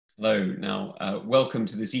Hello. Now, welcome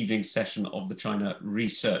to this evening's session of the China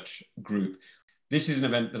Research Group. This is an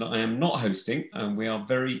event that I am not hosting, and we are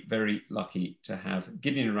very, very lucky to have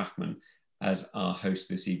Gideon Rachman as our host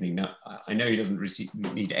this evening. Now, I know he doesn't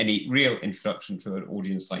need any real introduction to an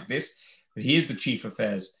audience like this, but he is the Chief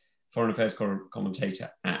Foreign Affairs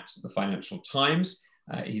commentator at the Financial Times.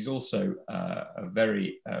 He's also a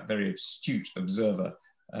very astute observer,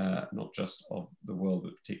 not just of the world,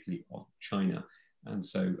 but particularly of China. And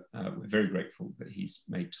so we're very grateful that he's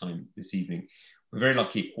made time this evening. We're very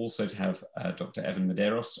lucky also to have Dr. Evan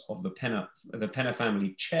Medeiros of the Penner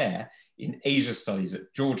Family Chair in Asia Studies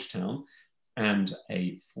at Georgetown and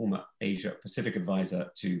a former Asia Pacific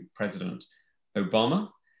advisor to President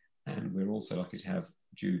Obama. And we're also lucky to have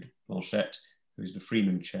Jude Blanchet, who's the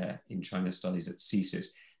Freeman Chair in China Studies at CSIS.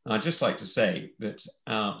 And I'd just like to say that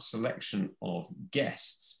our selection of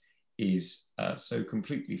guests is so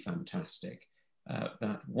completely fantastic.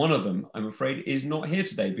 That one of them, I'm afraid, is not here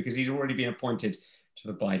today because he's already been appointed to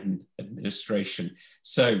the Biden administration.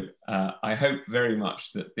 So I hope very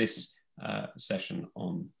much that this session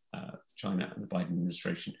on China and the Biden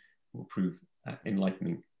administration will prove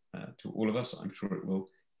enlightening to all of us. I'm sure it will.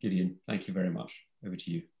 Gideon, thank you very much. Over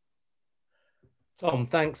to you. Tom,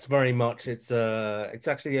 thanks very much. It's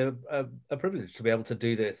actually a privilege to be able to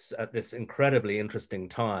do this at this incredibly interesting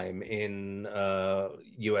time in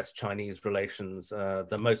US-Chinese relations,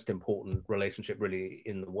 the most important relationship really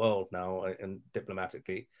in the world now, and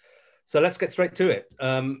diplomatically. So let's get straight to it.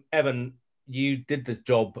 Evan, you did the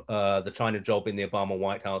job, the China job in the Obama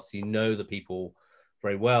White House. You know the people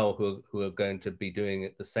very well who are going to be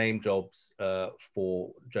doing the same jobs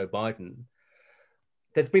for Joe Biden.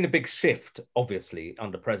 There's been a big shift, obviously,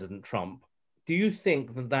 under President Trump. Do you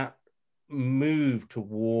think that that move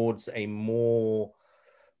towards a more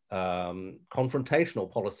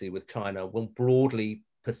confrontational policy with China will broadly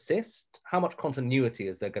persist? How much continuity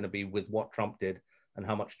is there going to be with what Trump did and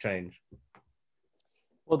how much change?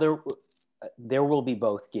 Well, there will be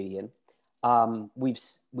both, Gideon.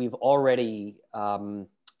 We've already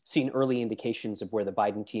seen early indications of where the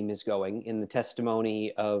Biden team is going in the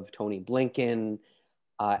testimony of Tony Blinken,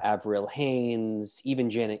 Avril Haines, even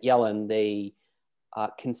Janet Yellen. They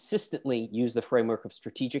consistently use the framework of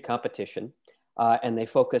strategic competition, and they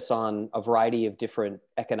focus on a variety of different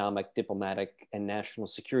economic, diplomatic, and national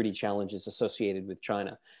security challenges associated with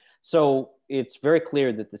China. So it's very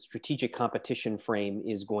clear that the strategic competition frame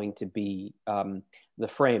is going to be the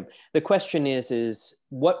frame. The question is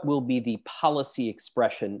what will be the policy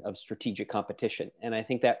expression of strategic competition? And I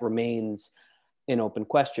think that remains an open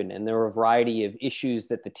question. And there are a variety of issues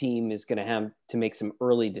that the team is going to have to make some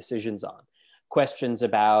early decisions on. Questions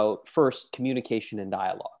about, first, communication and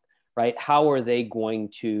dialogue, right? How are they going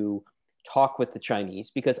to talk with the Chinese?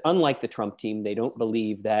 Because unlike the Trump team, they don't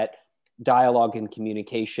believe that dialogue and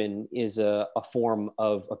communication is a form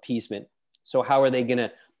of appeasement. So how are they going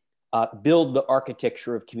to build the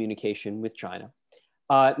architecture of communication with China?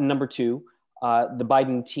 Number two, the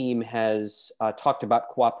Biden team has talked about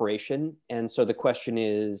cooperation. And so the question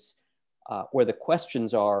is, or the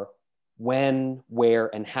questions are, when,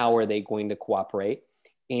 where, and how are they going to cooperate?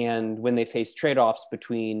 And when they face trade-offs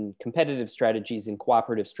between competitive strategies and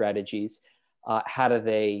cooperative strategies, how do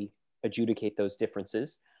they adjudicate those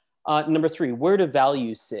differences? Number three, where do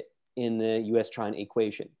values sit in the US-China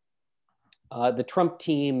equation? The Trump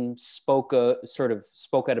team spoke out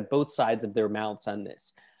of both sides of their mouths on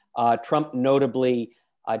this. Trump notably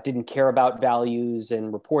didn't care about values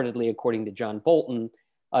and reportedly, according to John Bolton,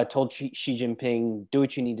 told Xi Jinping, do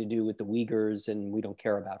what you need to do with the Uyghurs and we don't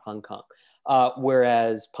care about Hong Kong.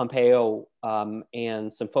 Whereas Pompeo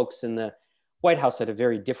and some folks in the White House had a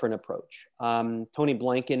very different approach. Tony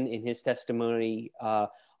Blinken, in his testimony,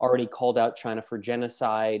 already called out China for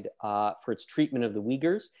genocide, for its treatment of the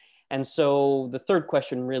Uyghurs. And so the third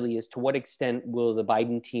question really is, to what extent will the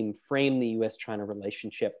Biden team frame the US-China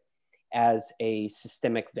relationship as a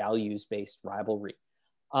systemic values-based rivalry?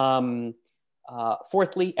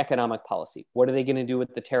 Fourthly, economic policy. What are they going to do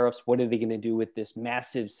with the tariffs? What are they going to do with this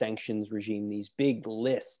massive sanctions regime, these big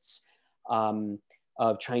lists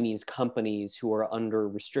of Chinese companies who are under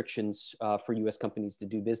restrictions for US companies to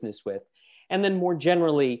do business with? And then more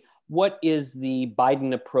generally, what is the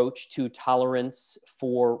Biden approach to tolerance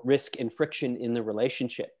for risk and friction in the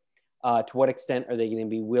relationship? To what extent are they going to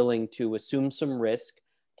be willing to assume some risk,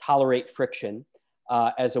 tolerate friction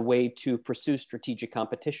as a way to pursue strategic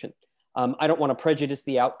competition? I don't want to prejudice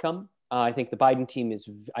the outcome. I think the Biden team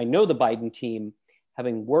I know the Biden team,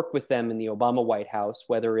 having worked with them in the Obama White House,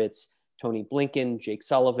 whether it's Tony Blinken, Jake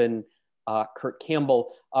Sullivan, Kurt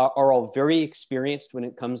Campbell, are all very experienced when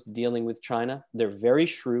it comes to dealing with China. They're very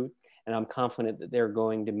shrewd, and I'm confident that they're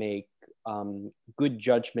going to make good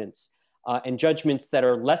judgments, and judgments that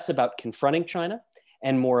are less about confronting China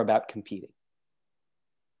and more about competing.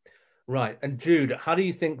 Right. And Jude, how do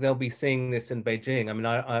you think they'll be seeing this in Beijing? I mean,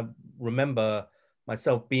 I remember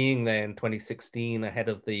myself being there in 2016 ahead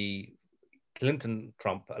of the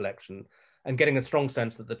Clinton-Trump election and getting a strong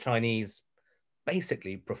sense that the Chinese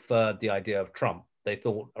basically preferred the idea of Trump. They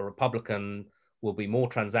thought a Republican will be more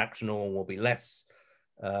transactional, will be less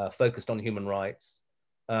focused on human rights.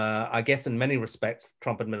 I guess in many respects,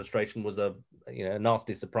 Trump administration was a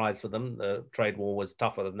nasty surprise for them. The trade war was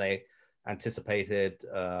tougher than they anticipated.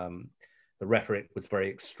 The rhetoric was very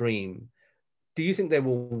extreme. Do you think they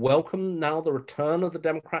will welcome now the return of the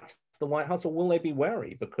Democrats to the White House, or will they be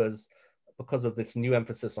wary because of this new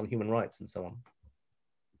emphasis on human rights and so on?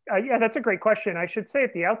 Yeah, that's a great question. I should say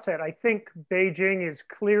at the outset, I think Beijing is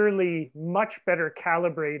clearly much better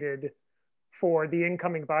calibrated for the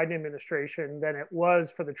incoming Biden administration than it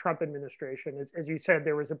was for the Trump administration. As you said,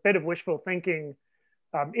 there was a bit of wishful thinking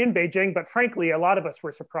in Beijing, but frankly, a lot of us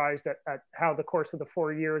were surprised at how the course of the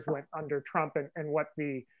 4 years went under Trump and what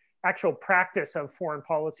the actual practice of foreign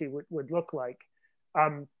policy would look like.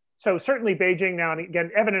 So certainly Beijing now, and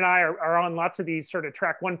again, Evan and I are on lots of these sort of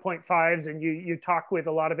track 1.5s, and you talk with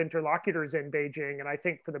a lot of interlocutors in Beijing. And I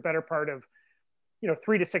think for the better part of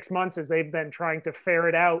 3 to 6 months, as they've been trying to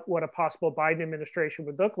ferret out what a possible Biden administration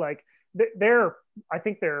would look like, I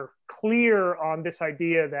think they're clear on this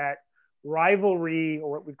idea that rivalry,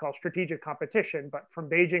 or what we call strategic competition, but from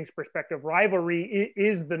Beijing's perspective, rivalry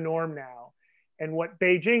is the norm now. And what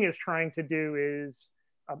Beijing is trying to do is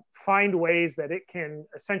find ways that it can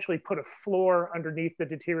essentially put a floor underneath the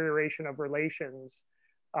deterioration of relations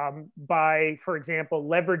by, for example,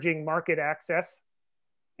 leveraging market access.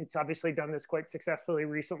 It's obviously done this quite successfully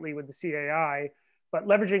recently with the CAI, but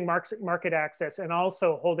leveraging market access and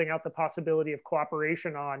also holding out the possibility of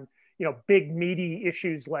cooperation on big meaty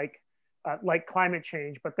issues like climate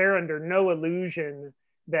change. But they're under no illusion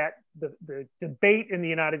that the debate in the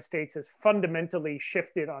United States has fundamentally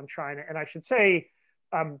shifted on China. And I should say,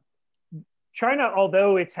 China,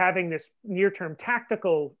 although it's having this near-term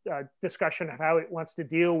tactical discussion of how it wants to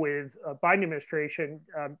deal with Biden administration,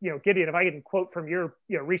 Gideon, if I can quote from your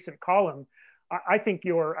recent column, I think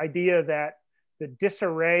your idea that the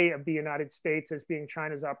disarray of the United States as being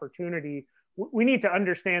China's opportunity, we need to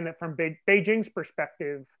understand that from Beijing's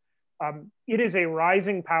perspective, it is a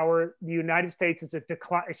rising power. The United States is a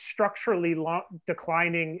structurally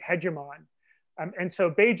declining hegemon. And so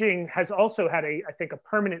Beijing has also had I think, a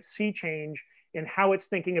permanent sea change in how it's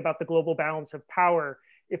thinking about the global balance of power.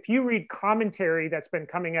 If you read commentary that's been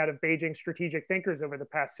coming out of Beijing strategic thinkers over the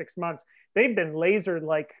past 6 months, they've been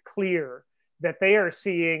laser-like clear that they are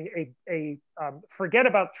seeing forget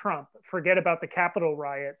about Trump, forget about the Capitol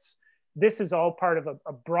riots. This is all part of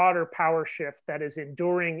a broader power shift that is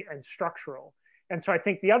enduring and structural. And so I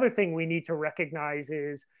think the other thing we need to recognize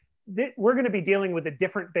is we're going to be dealing with a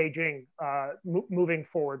different Beijing moving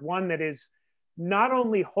forward, one that is not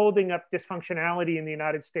only holding up dysfunctionality in the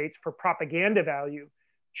United States for propaganda value.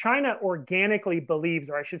 China organically believes,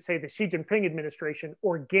 or I should say the Xi Jinping administration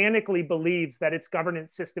organically believes, that its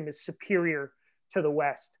governance system is superior to the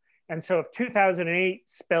West. And so if 2008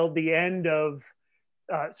 spelled the end of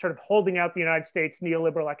sort of holding out the United States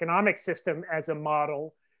neoliberal economic system as a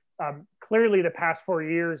model, clearly the past 4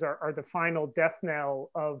 years are the final death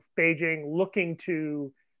knell of Beijing looking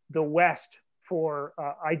to the West for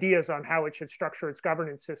ideas on how it should structure its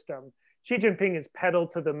governance system. Xi Jinping has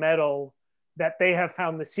pedaled to the metal that they have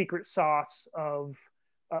found the secret sauce of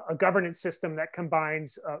a governance system that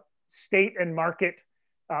combines state and market,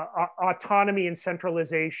 autonomy and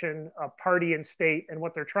centralization, party and state. And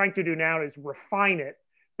what they're trying to do now is refine it.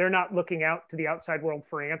 They're not looking out to the outside world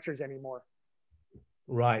for answers anymore.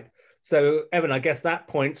 Right. So, Evan, I guess that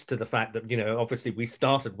points to the fact that, obviously we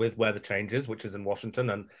started with where the change is, which is in Washington,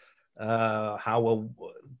 and how will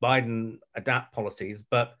Biden adapt policies.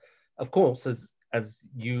 But of course, as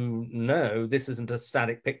you know, this isn't a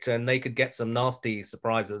static picture, and they could get some nasty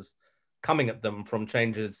surprises coming at them from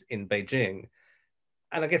changes in Beijing.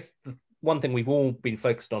 And I guess the one thing we've all been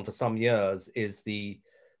focused on for some years is the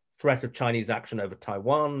threat of Chinese action over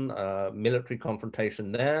Taiwan, military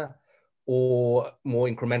confrontation there, or more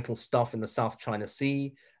incremental stuff in the South China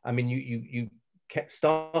Sea. I mean, you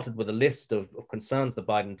started with a list of concerns the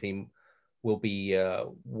Biden team will be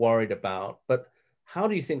worried about. But how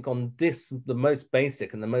do you think on this, the most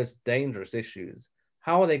basic and the most dangerous issues,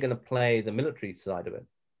 how are they going to play the military side of it?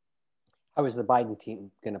 How is the Biden team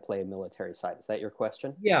going to play a military side? Is that your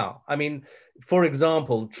question? Yeah, I mean, for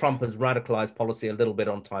example, Trump has radicalized policy a little bit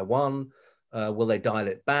on Taiwan. Will they dial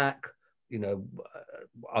it back? You know,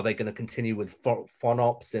 are they going to continue with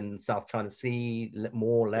FONOPs in South China Sea,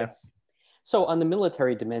 more or less? So on the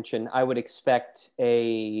military dimension, I would expect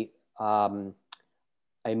a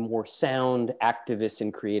more sound activist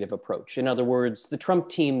and creative approach. In other words, the Trump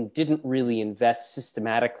team didn't really invest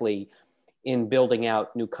systematically in building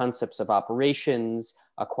out new concepts of operations,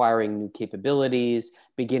 acquiring new capabilities,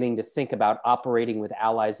 beginning to think about operating with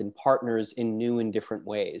allies and partners in new and different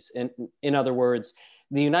ways. And in other words,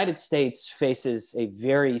 the United States faces a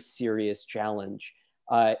very serious challenge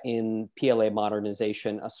in PLA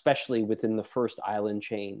modernization, especially within the first island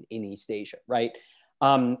chain in East Asia, right?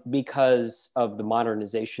 Because of the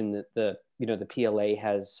modernization that the PLA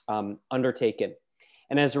has undertaken.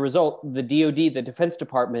 And as a result, the DoD, the Defense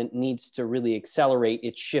Department, needs to really accelerate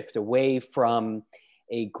its shift away from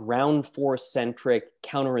a ground force-centric,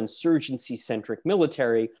 counterinsurgency-centric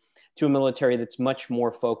military to a military that's much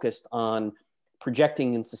more focused on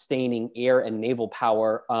projecting and sustaining air and naval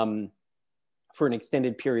power for an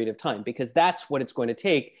extended period of time, because that's what it's going to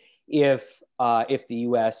take if the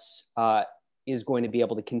U.S. Is going to be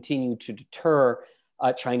able to continue to deter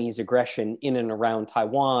Chinese aggression in and around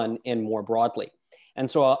Taiwan and more broadly. And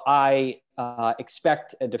so I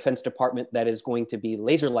expect a Defense Department that is going to be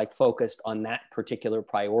laser-like focused on that particular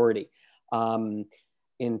priority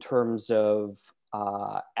in terms of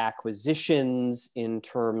acquisitions, in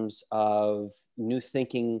terms of new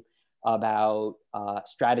thinking about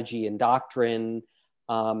strategy and doctrine.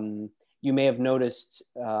 You may have noticed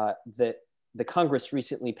that the Congress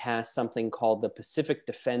recently passed something called the Pacific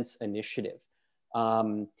Defense Initiative,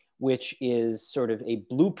 which is sort of a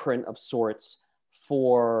blueprint of sorts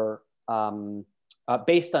for,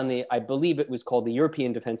 based on I believe it was called the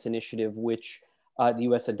European Defense Initiative, which the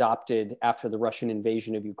US adopted after the Russian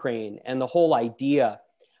invasion of Ukraine. And the whole idea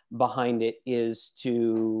behind it is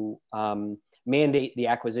to mandate the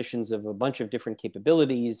acquisitions of a bunch of different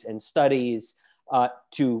capabilities and studies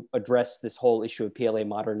to address this whole issue of PLA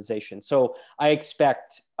modernization. So I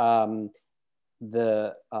expect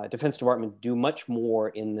the Defense Department to do much more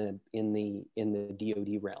in the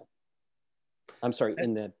DoD realm. I'm sorry,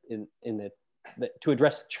 to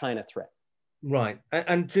address the China threat. Right.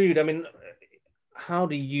 And Jude, I mean, how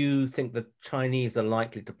do you think the Chinese are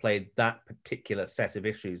likely to play that particular set of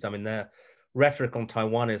issues? I mean, their rhetoric on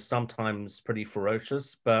Taiwan is sometimes pretty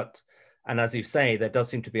ferocious, and as you say, there does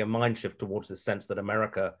seem to be a mind shift towards the sense that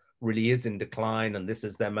America really is in decline and this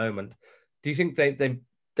is their moment. Do you think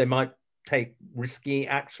they might take risky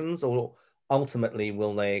actions, or ultimately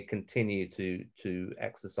will they continue to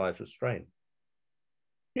exercise restraint?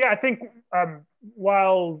 Yeah, I think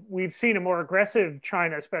while we've seen a more aggressive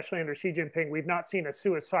China, especially under Xi Jinping, we've not seen a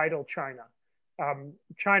suicidal China.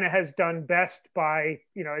 China has done best by,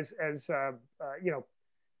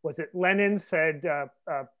 was it Lenin said,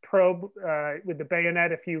 probe with the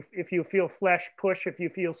bayonet. If you feel flesh, push. If you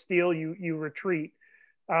feel steel, you retreat.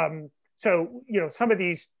 So some of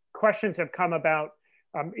these questions have come about.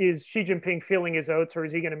 Is Xi Jinping feeling his oats, or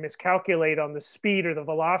is he going to miscalculate on the speed or the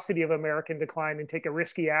velocity of American decline and take a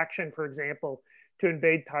risky action, for example, to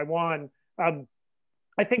invade Taiwan?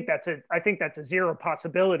 I think that's a zero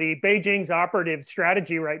possibility. Beijing's operative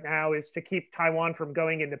strategy right now is to keep Taiwan from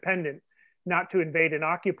going independent, not to invade and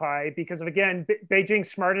occupy, because again,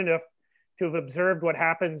 Beijing's smart enough to have observed what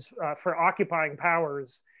happens for occupying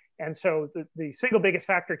powers. And so the single biggest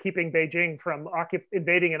factor keeping Beijing from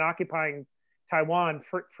invading and occupying Taiwan,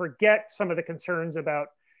 forget some of the concerns about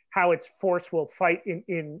how its force will fight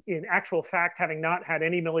in actual fact, having not had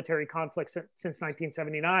any military conflict since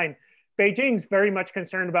 1979. Beijing's very much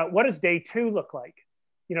concerned about what does day two look like?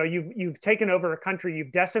 You've taken over a country,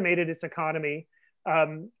 you've decimated its economy.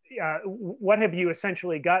 What have you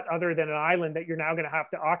essentially got other than an island that you're now going to have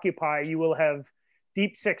to occupy? You will have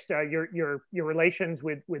deep sixed your relations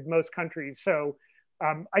with most countries. So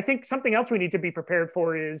I think something else we need to be prepared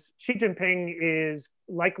for is Xi Jinping is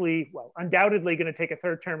undoubtedly going to take a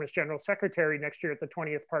third term as general secretary next year at the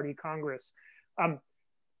 20th Party Congress.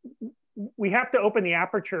 We have to open the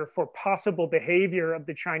aperture for possible behavior of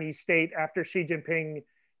the Chinese state after Xi Jinping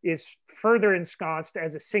is further ensconced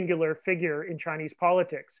as a singular figure in Chinese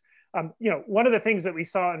politics. One of the things that we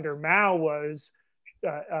saw under Mao was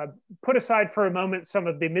put aside for a moment some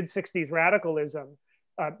of the mid-60s radicalism.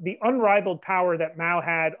 The unrivaled power that Mao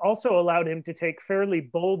had also allowed him to take fairly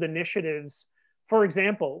bold initiatives. For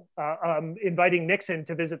example, inviting Nixon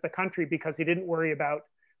to visit the country because he didn't worry about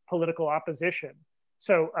political opposition.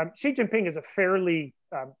 So Xi Jinping is a fairly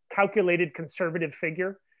calculated conservative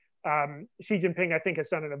figure. Xi Jinping, I think, has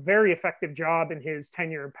done a very effective job in his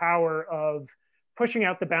tenure in power of pushing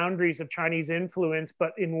out the boundaries of Chinese influence,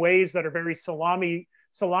 but in ways that are very salami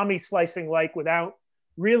slicing like, without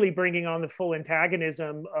really bringing on the full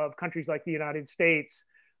antagonism of countries like the United States.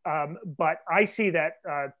 But I see that,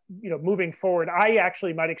 moving forward, I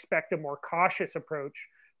actually might expect a more cautious approach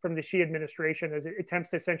from the Xi administration as it attempts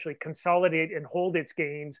to essentially consolidate and hold its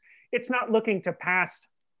gains. It's not looking to pass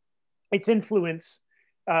its influence,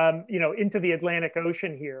 into the Atlantic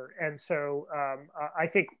Ocean here. And so I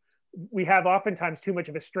think we have oftentimes too much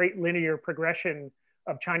of a straight linear progression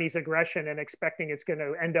of Chinese aggression and expecting it's going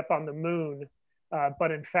to end up on the moon.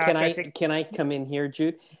 But in fact, can I come in here,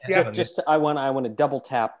 Jude? Yeah. I want to double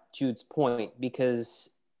tap Jude's point, because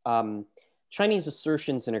Chinese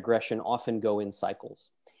assertions and aggression often go in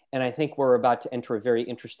cycles. And I think we're about to enter a very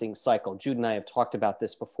interesting cycle. Jude and I have talked about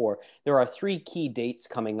this before. There are 3 key dates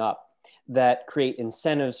coming up that create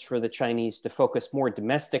incentives for the Chinese to focus more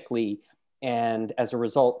domestically, and as a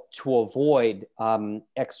result, to avoid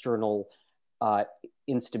external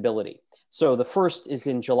instability. So the first is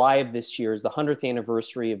in July of this year, is the 100th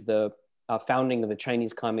anniversary of the founding of the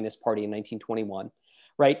Chinese Communist Party in 1921,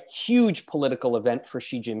 right? Huge political event for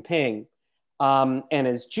Xi Jinping. And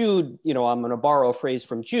as Jude, I'm going to borrow a phrase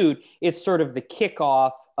from Jude, it's sort of the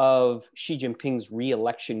kickoff of Xi Jinping's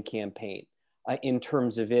re-election campaign in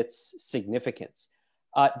terms of its significance.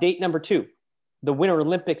 Date number 2, the Winter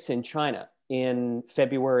Olympics in China in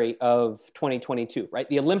February of 2022, right?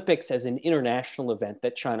 The Olympics as an international event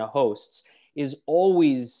that China hosts is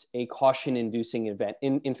always a caution-inducing event.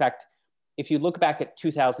 In fact, if you look back at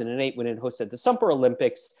 2008 when it hosted the Summer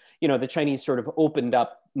Olympics, the Chinese sort of opened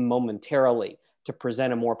up momentarily to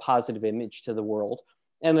present a more positive image to the world.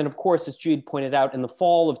 And then, of course, as Jude pointed out, in the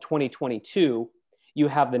fall of 2022, you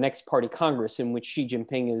have the next Party Congress, in which Xi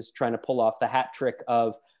Jinping is trying to pull off the hat trick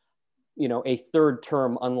of a third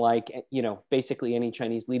term, unlike, basically any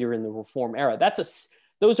Chinese leader in the reform era.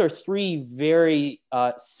 Those are 3 very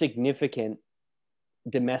significant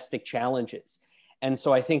domestic challenges. And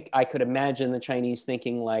so I think I could imagine the Chinese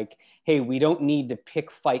thinking like, hey, we don't need to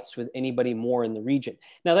pick fights with anybody more in the region.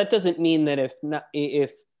 Now, that doesn't mean that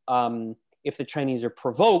if the Chinese are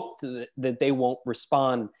provoked, that they won't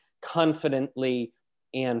respond confidently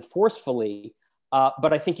and forcefully.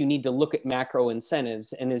 But I think you need to look at macro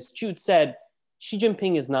incentives. And as Jude said, Xi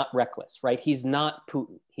Jinping is not reckless, right? He's not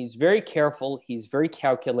Putin. He's very careful, he's very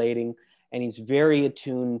calculating, and he's very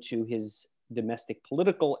attuned to his domestic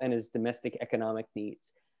political and his domestic economic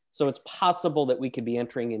needs. So it's possible that we could be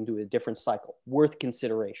entering into a different cycle, worth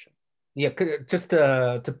consideration. Yeah, just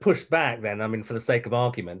to push back then, for the sake of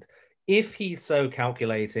argument, if he's so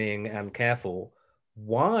calculating and careful,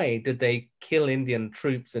 why did they kill Indian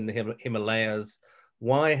troops in the Himalayas?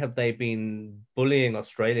 Why have they been bullying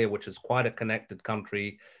Australia, which is quite a connected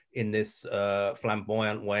country, in this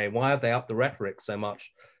flamboyant way? Why have they upped the rhetoric so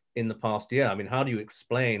much in the past year? How do you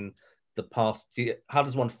explain the past year? How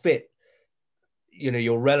does one fit,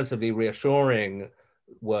 your relatively reassuring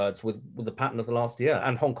words with the pattern of the last year,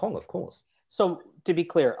 and Hong Kong, of course? So to be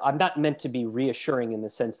clear, I'm not meant to be reassuring in the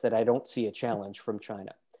sense that I don't see a challenge from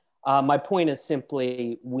China. My point is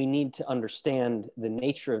simply, we need to understand the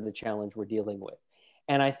nature of the challenge we're dealing with.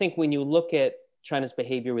 And I think when you look at China's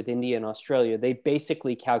behavior with India and Australia, they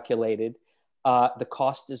basically calculated the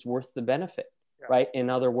cost is worth the benefit, right? In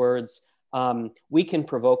other words, we can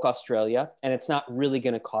provoke Australia and it's not really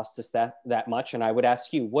going to cost us that much. And I would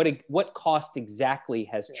ask you, what cost exactly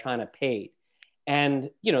has China paid?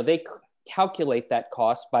 And, they calculate that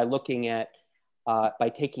cost by looking at,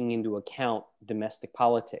 by taking into account domestic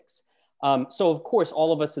politics. So of course,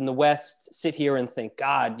 all of us in the West sit here and think,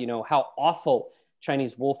 God, how awful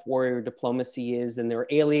Chinese wolf warrior diplomacy is, and they're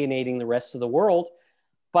alienating the rest of the world.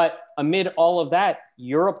 But amid all of that,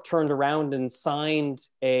 Europe turned around and signed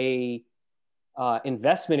a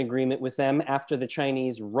investment agreement with them after the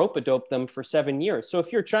Chinese rope-a-doped them for 7 years. So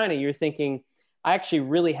if you're China, you're thinking, I actually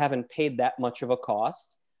really haven't paid that much of a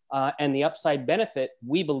cost. And the upside benefit,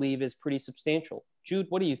 we believe, is pretty substantial. Jude,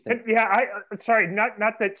 what do you think? Yeah, sorry, not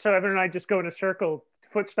that so Evan and I just go in a circle,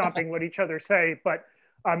 foot stomping what each other say, but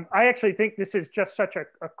I actually think this is just such a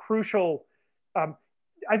crucial,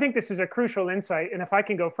 I think this is a crucial insight. And if I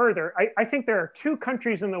can go further, I think there are 2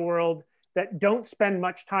 countries in the world that don't spend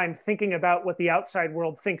much time thinking about what the outside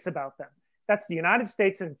world thinks about them. That's the United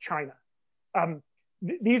States and China.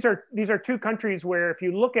 These are 2 countries where if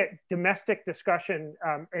you look at domestic discussion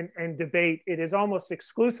and debate, it is almost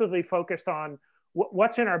exclusively focused on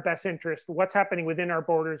what's in our best interest, what's happening within our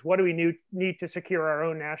borders, what do we need to secure our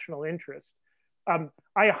own national interest. I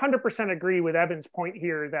 100% agree with Evan's point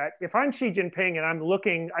here that if I'm Xi Jinping and I'm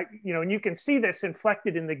looking, and you can see this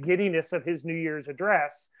inflected in the giddiness of his New Year's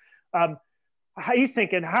address, he's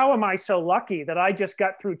thinking, how am I so lucky that I just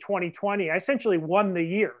got through 2020? I essentially won the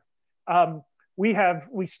year.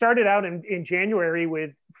 We started out in January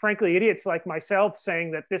with, frankly, idiots like myself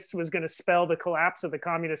saying that this was going to spell the collapse of the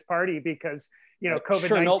Communist Party because,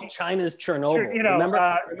 COVID-19. China's Chernobyl.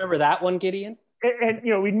 Remember that one, Gideon? And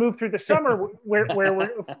we'd move through the summer where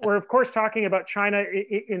we're of course talking about China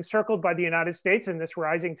encircled by the United States and this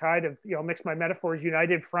rising tide of, mix my metaphors,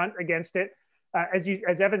 united front against it. As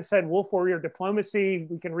Evan said, Wolf Warrior diplomacy.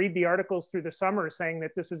 We can read the articles through the summer saying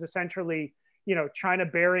that this is essentially, China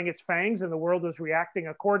baring its fangs and the world was reacting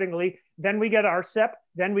accordingly. Then we get RCEP,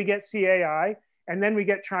 then we get CAI, and then we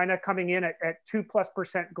get China coming in at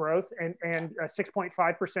 2+% growth and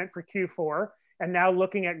 6.5% for Q4. And now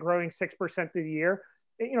looking at growing 6% of the year.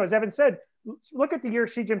 As Evan said, look at the year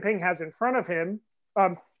Xi Jinping has in front of him.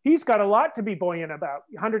 He's got a lot to be buoyant about.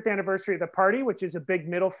 100th anniversary of the party, which is a big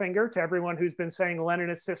middle finger to everyone who's been saying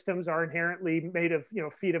Leninist systems are inherently made of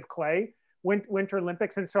feet of clay. Winter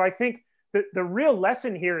Olympics. And so I think the real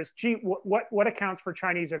lesson here is, what accounts for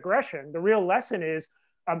Chinese aggression? The real lesson is,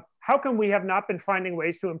 how come we have not been finding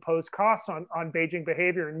ways to impose costs on Beijing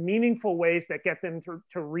behavior in meaningful ways that get them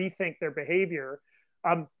to rethink their behavior?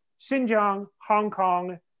 Xinjiang, Hong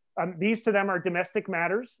Kong, these to them are domestic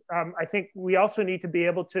matters. I think we also need to be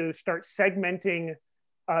able to start segmenting,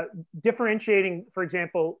 differentiating, for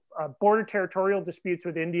example, border territorial disputes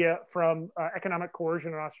with India from economic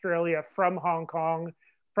coercion in Australia, from Hong Kong,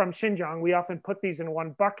 from Xinjiang. We often put these in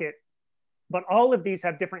one bucket, but all of these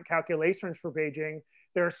have different calculations for Beijing.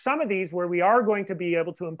 There are some of these where we are going to be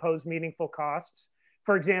able to impose meaningful costs.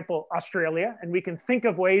 For example, Australia, and we can think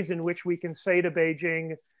of ways in which we can say to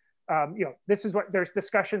Beijing, this is what there's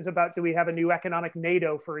discussions about. Do we have a new economic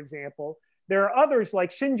NATO, for example? There are others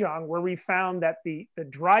like Xinjiang where we found that the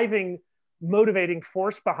driving, motivating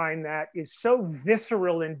force behind that is so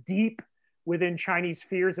visceral and deep within Chinese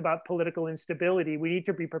fears about political instability. We need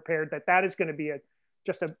to be prepared that is going to be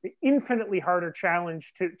just an infinitely harder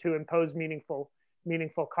challenge to impose meaningful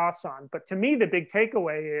costs on. But to me, the big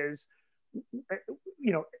takeaway is,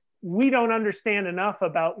 we don't understand enough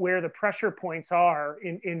about where the pressure points are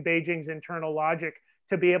in Beijing's internal logic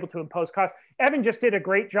to be able to impose costs. Evan just did a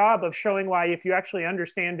great job of showing why, if you actually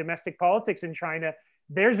understand domestic politics in China,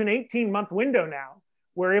 there's an 18-month window now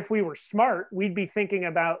where if we were smart, we'd be thinking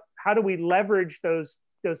about how do we leverage those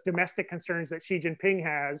domestic concerns that Xi Jinping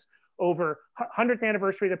has over 100th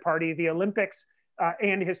anniversary of the party, the Olympics,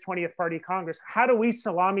 and his 20th Party Congress. How do we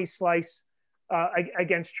salami slice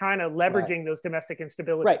against China, leveraging those domestic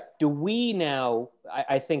instabilities? Right. Do we now,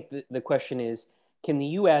 I think the question is, can the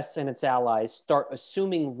US and its allies start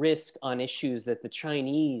assuming risk on issues that the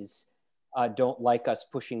Chinese don't like us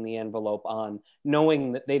pushing the envelope on,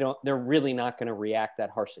 knowing that they're really not going to react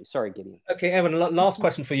that harshly? Sorry, Gideon. Okay, Evan, last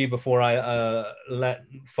question for you before I let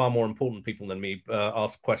far more important people than me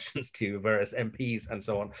ask questions to various MPs and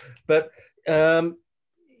so on. But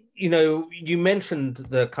you mentioned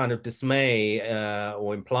the kind of dismay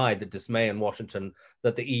or implied the dismay in Washington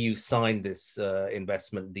that the EU signed this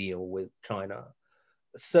investment deal with China.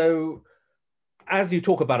 So as you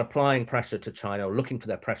talk about applying pressure to China or looking for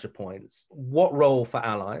their pressure points, what role for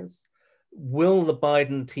allies? Will the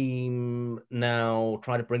Biden team now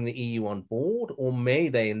try to bring the EU on board, or may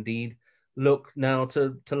they indeed look now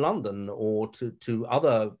to London or to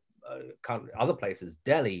other places,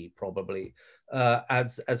 Delhi probably,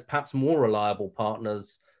 as perhaps more reliable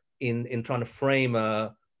partners in trying to frame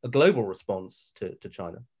a global response to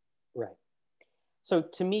China? Right. So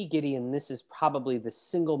to me, Gideon, this is probably the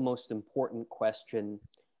single most important question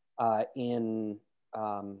in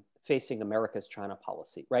facing America's China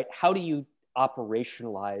policy, right? How do you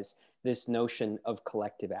operationalize this notion of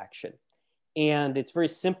collective action? And it's very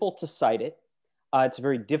simple to cite it. It's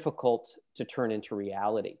very difficult to turn into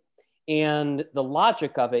reality. And the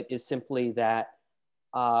logic of it is simply that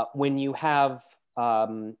when you have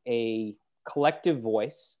a collective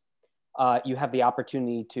voice, you have the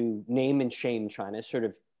opportunity to name and shame China, sort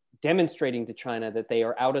of demonstrating to China that they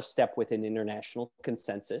are out of step with an international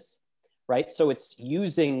consensus, right? So it's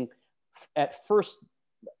using at first,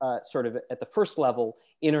 sort of at the first level,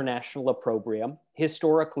 international opprobrium.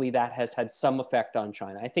 Historically, that has had some effect on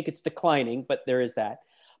China. I think it's declining, but there is that.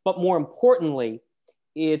 But more importantly,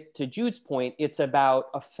 to Jude's point, it's about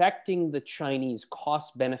affecting the Chinese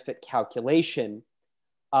cost-benefit calculation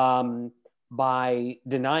by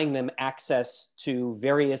denying them access to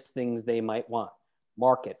various things they might want: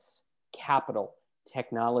 markets, capital,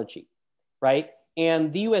 technology, right?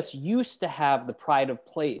 And the US used to have the pride of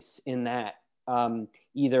place in that,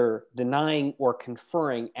 either denying or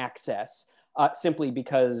conferring access, simply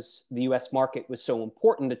because the US market was so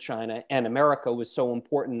important to China and America was so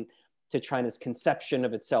important to China's conception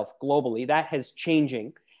of itself globally. That has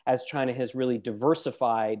changing as China has really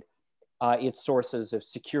diversified its sources of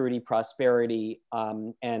security, prosperity,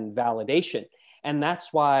 and validation. And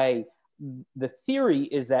that's why the theory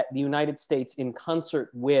is that the United States, in concert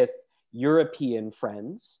with European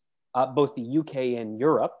friends, both the UK and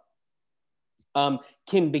Europe,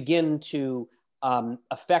 can begin to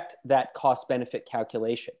affect that cost-benefit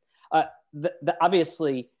calculation.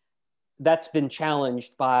 Obviously, that's been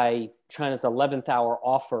challenged by China's 11th hour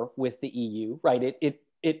offer with the EU, right?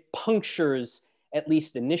 It punctures, at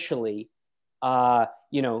least initially,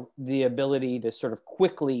 the ability to sort of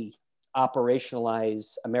quickly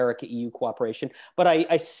operationalize America-EU cooperation. But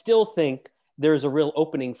I still think there's a real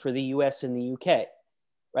opening for the US and the UK,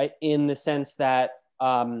 right? In the sense that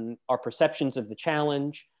our perceptions of the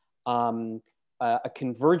challenge, a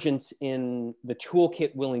convergence in the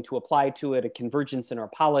toolkit willing to apply to it, a convergence in our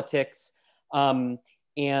politics. And,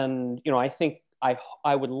 I think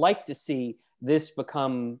I would like to see this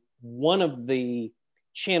become one of the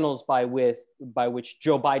channels by which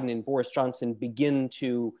Joe Biden and Boris Johnson begin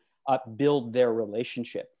to build their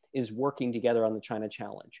relationship, is working together on the China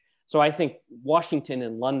challenge. So I think Washington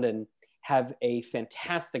and London have a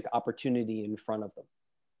fantastic opportunity in front of them.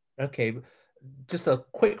 Okay, just a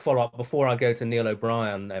quick follow-up before I go to Neil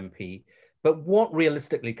O'Brien, MP. But what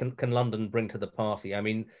realistically can London bring to the party? I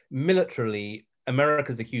mean, militarily,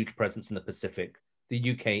 America's a huge presence in the Pacific.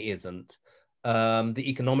 The UK isn't. The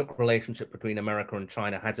economic relationship between America and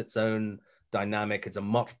China has its own dynamic. It's a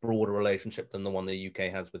much broader relationship than the one the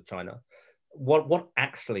UK has with China. What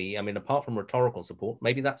actually, I mean, apart from rhetorical support,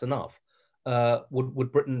 maybe that's enough,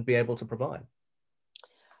 would Britain be able to provide?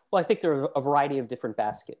 Well, I think there are a variety of different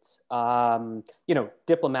baskets.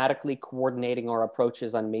 Diplomatically coordinating our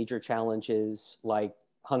approaches on major challenges like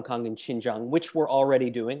Hong Kong and Xinjiang, which we're already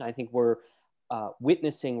doing. I think we're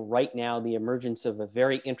witnessing right now the emergence of a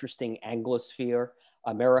very interesting Anglosphere: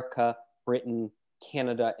 America, Britain,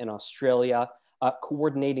 Canada, and Australia,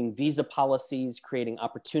 coordinating visa policies, creating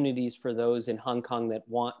opportunities for those in Hong Kong that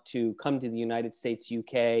want to come to the United States,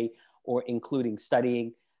 UK, or including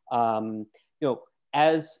studying.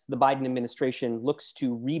 As the Biden administration looks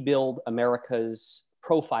to rebuild America's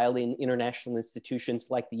profile in international institutions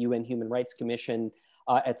like the UN Human Rights Commission,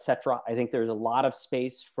 et cetera, I think there's a lot of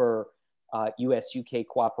space for US-UK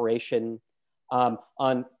cooperation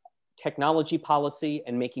on technology policy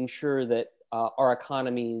and making sure that our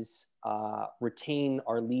economies retain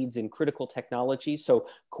our leads in critical technology. So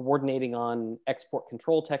coordinating on export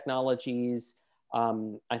control technologies,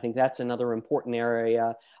 I think that's another important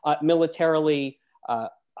area. Militarily,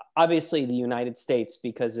 obviously the United States,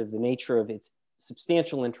 because of the nature of its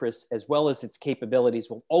substantial interests as well as its capabilities,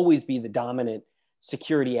 will always be the dominant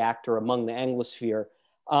security actor among the Anglosphere.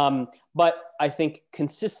 But I think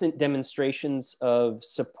consistent demonstrations of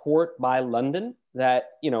support by London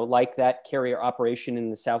that, like that carrier operation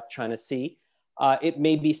in the South China Sea, it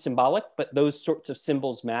may be symbolic, but those sorts of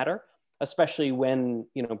symbols matter, especially when,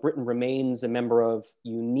 Britain remains a member of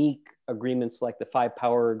unique agreements like the Five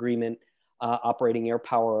Power Agreement, operating air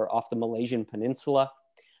power off the Malaysian Peninsula.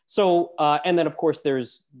 So, and then of course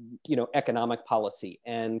there's, economic policy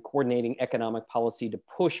and coordinating economic policy to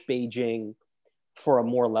push Beijing for a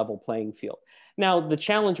more level playing field. Now, the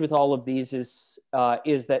challenge with all of these is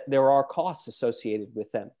that there are costs associated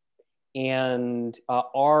with them. And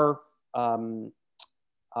are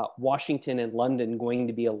Washington and London going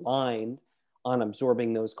to be aligned on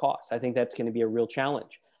absorbing those costs? I think that's going to be a real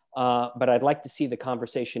challenge. But I'd like to see the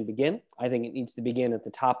conversation begin. I think it needs to begin at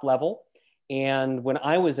the top level. And when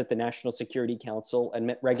I was at the National Security Council and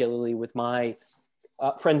met regularly with my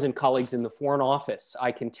friends and colleagues in the Foreign Office,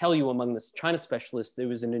 I can tell you among the China specialists, there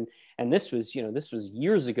was and this was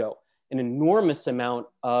years ago, an enormous amount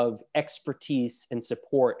of expertise and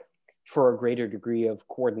support for a greater degree of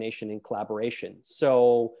coordination and collaboration.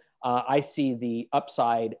 So I see the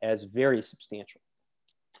upside as very substantial.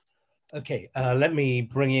 Okay, let me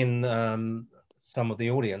bring in some of the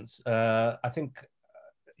audience. I think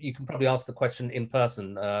you can probably ask the question in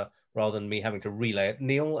person rather than me having to relay it.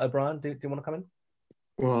 Neil O'Brien, do you want to come in?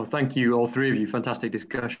 Well, thank you, all three of you. Fantastic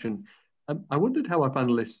discussion. I wondered how our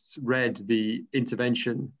panelists read the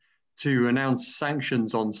intervention to announce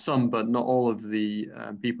sanctions on some, but not all of the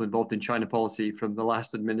people involved in China policy from the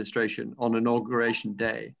last administration on Inauguration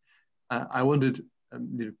Day. I wondered,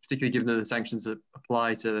 particularly given that the sanctions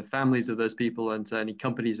apply to the families of those people and to any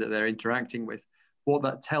companies that they're interacting with, what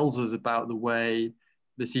that tells us about the way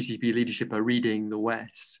the CCP leadership are reading the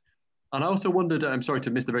West. And I also wondered, I'm sorry to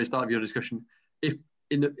miss the very start of your discussion, if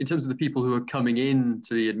in terms of the people who are coming in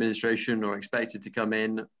to the administration or expected to come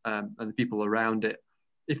in, and the people around it,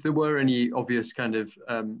 if there were any obvious kind of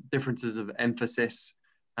differences of emphasis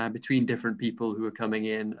between different people who are coming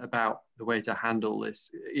in about the way to handle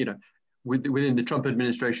this. You know, within the Trump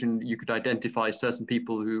administration, you could identify certain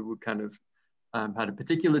people who were kind of had a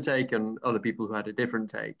particular take and other people who had a different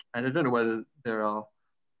take. And I don't know whether there are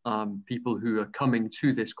people who are coming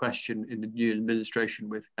to this question in the new administration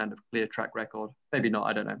with kind of clear track record. Maybe not,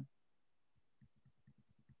 I don't know.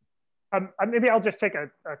 Maybe I'll just take a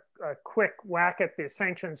quick whack at the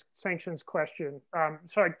sanctions question.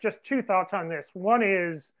 So just two thoughts on this. One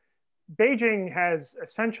is Beijing has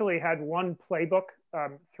essentially had one playbook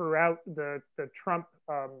throughout the Trump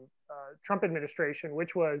administration,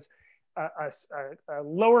 which was a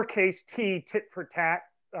lowercase t tit for tat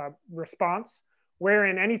response,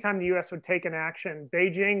 wherein anytime the U.S. would take an action,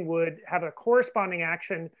 Beijing would have a corresponding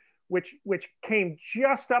action which came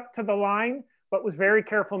just up to the line, but was very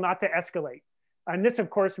careful not to escalate. And this, of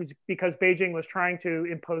course, was because Beijing was trying to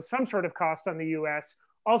impose some sort of cost on the US,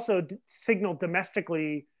 also signaled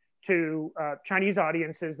domestically to Chinese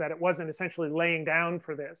audiences that it wasn't essentially laying down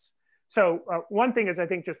for this. So one thing is, I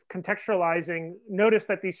think, just contextualizing, notice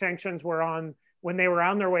that these sanctions were on when they were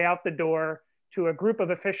on their way out the door to a group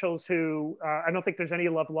of officials who I don't think there's any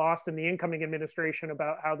love lost in the incoming administration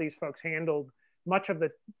about how these folks handled much of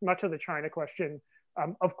the China question.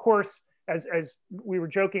 Of course, as we were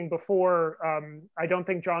joking before, I don't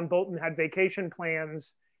think John Bolton had vacation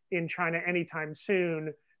plans in China anytime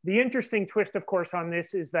soon. The interesting twist, of course, on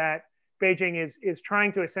this is that Beijing is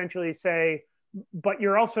trying to essentially say, but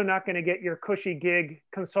you're also not going to get your cushy gig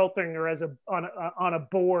consulting or as on a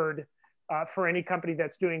board for any company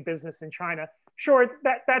that's doing business in China. Sure,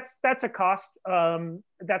 that's a cost.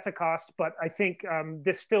 That's a cost, but I think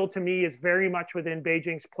this still, to me, is very much within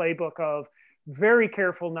Beijing's playbook of very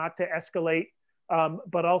careful not to escalate,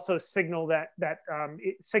 but also signal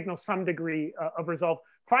signal some degree of resolve.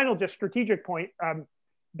 Final, just strategic point.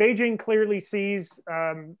 Beijing clearly sees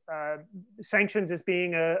sanctions as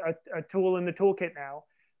being a tool in the toolkit now.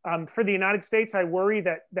 For the United States, I worry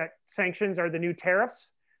that sanctions are the new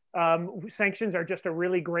tariffs. Sanctions are just a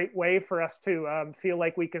really great way for us to feel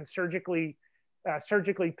like we can surgically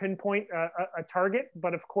pinpoint a target.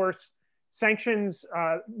 But of course, sanctions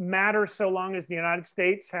matter so long as the United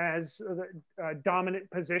States has a dominant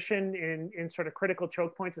position in sort of critical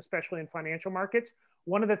choke points, especially in financial markets.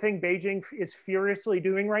 One of the things Beijing is furiously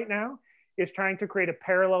doing right now is trying to create a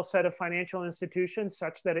parallel set of financial institutions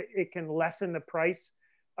such that it can lessen the price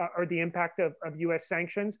or the impact of US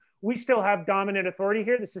sanctions. We still have dominant authority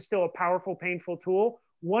here. This is still a powerful, painful tool.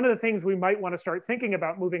 One of the things we might want to start thinking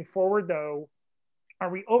about moving forward, though, are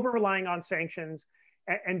we over-relying on sanctions?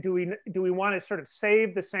 And do we want to sort of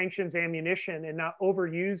save the sanctions ammunition and not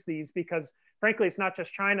overuse these? Because frankly, it's not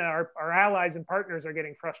just China. Our allies and partners are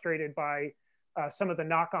getting frustrated by some of the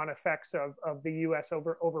knock-on effects of the U.S.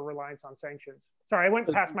 over-reliance on sanctions. Sorry, I went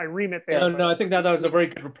past my remit there. No, I think that was a very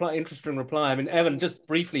good reply, interesting reply. I mean, Evan, just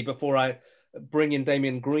briefly before I bring in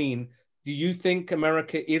Damian Green, do you think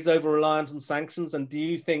America is over-reliant on sanctions? And do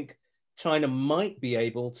you think China might be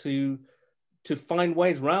able to find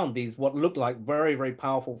ways around these, what look like very, very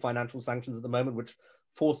powerful financial sanctions at the moment, which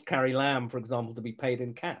forced Carrie Lam, for example, to be paid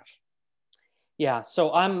in cash? Yeah,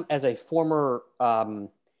 so I'm, as a former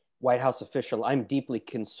White House official, I'm deeply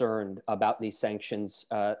concerned about these sanctions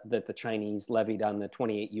that the Chinese levied on the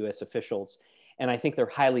 28 US officials. And I think they're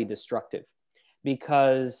highly destructive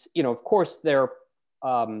because, you know, of course, they're,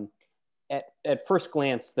 at first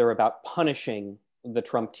glance, they're about punishing the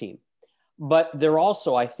Trump team. But they're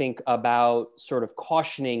also, I think, about sort of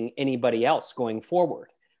cautioning anybody else going forward,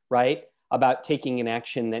 right? About taking an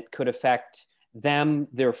action that could affect them,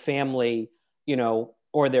 their family, you know,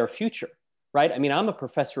 or their future, right? I mean, I'm a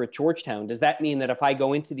professor at Georgetown. Does that mean that if I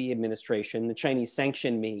go into the administration, the Chinese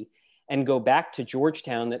sanction me and go back to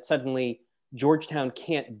Georgetown, that suddenly Georgetown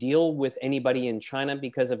can't deal with anybody in China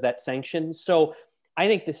because of that sanction? So I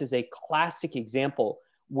think this is a classic example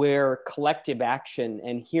where collective action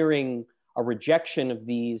and hearing a rejection of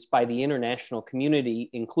these by the international community,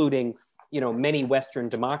 including, you know, many Western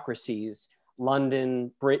democracies, London,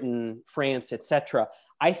 Britain, France, etc.,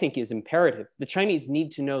 I think is imperative. The Chinese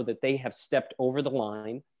need to know that they have stepped over the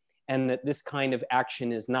line and that this kind of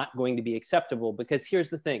action is not going to be acceptable, because here's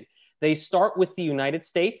the thing. They start with the United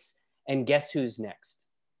States, and guess who's next?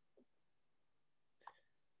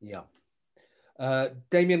 Yeah.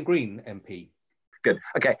 Damian Green, MP. Good.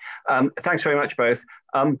 Okay. Thanks very much, both.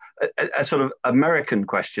 A sort of American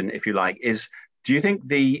question, if you like, is do you think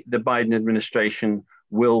the Biden administration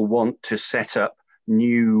will want to set up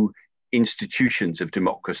new institutions of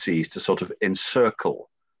democracies to sort of encircle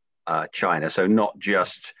China? So not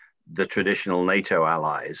just the traditional NATO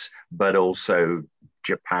allies, but also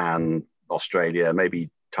Japan, Australia, maybe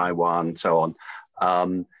Taiwan, so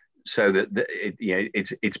on. So that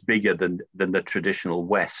it's bigger than the traditional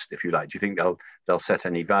West, if you like. Do you think they'll set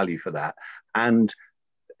any value for that? And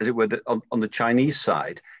as it were, on the Chinese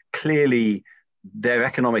side, clearly their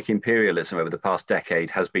economic imperialism over the past decade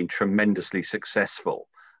has been tremendously successful.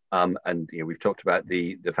 And we've talked about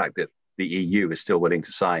the fact that the EU is still willing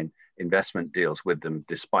to sign investment deals with them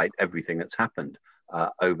despite everything that's happened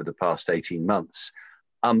over the past 18 months.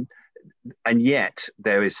 And yet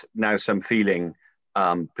there is now some feeling,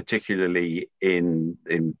 particularly in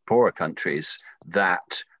poorer countries,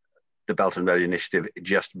 that the Belt and Road Initiative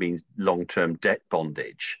just means long-term debt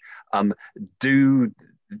bondage.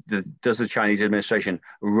 Does the Chinese administration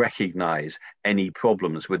recognize any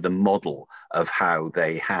problems with the model of how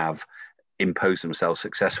they have imposed themselves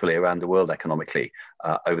successfully around the world economically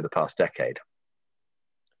over the past decade?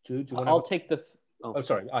 Jude, do you want I'll take the... Oh,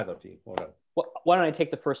 sorry, either of you. Why don't I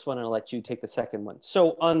take the first one and I'll let you take the second one.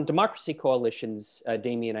 So on democracy coalitions,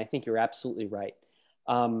 Damien, I think you're absolutely right.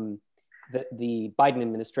 That the Biden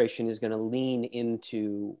administration is going to lean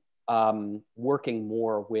into working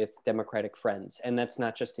more with democratic friends. And that's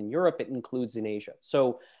not just in Europe, it includes in Asia.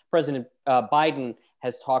 So President Biden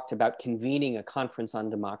has talked about convening a conference on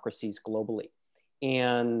democracies globally.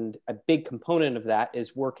 And a big component of that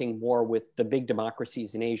is working more with the big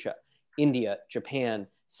democracies in Asia, India, Japan,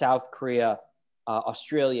 South Korea,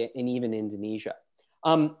 Australia, and even Indonesia.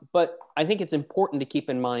 But I think it's important to keep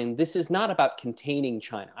in mind, this is not about containing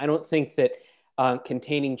China. I don't think that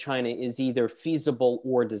containing China is either feasible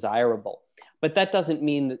or desirable. But that doesn't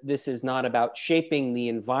mean that this is not about shaping the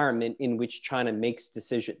environment in which China makes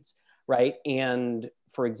decisions, right? And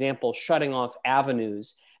for example, shutting off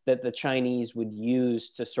avenues that the Chinese would use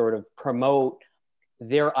to sort of promote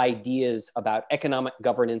their ideas about economic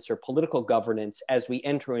governance or political governance as we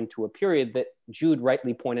enter into a period that Jude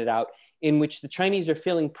rightly pointed out, in which the Chinese are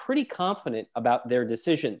feeling pretty confident about their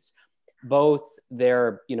decisions, both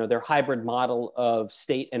their hybrid model of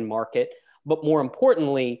state and market, but more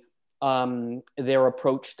importantly, their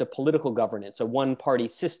approach to political governance, a one-party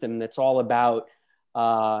system that's all about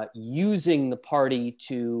using the party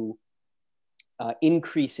to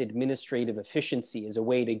increase administrative efficiency as a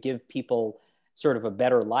way to give people sort of a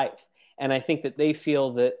better life. And I think that they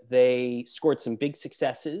feel that they scored some big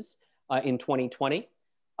successes in 2020.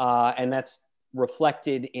 And that's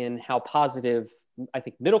reflected in how positive, I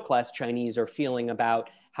think, middle-class Chinese are feeling about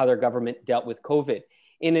how their government dealt with COVID.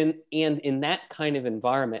 And in that kind of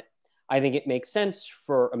environment, I think it makes sense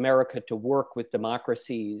for America to work with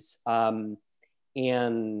democracies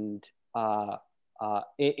in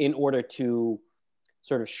order to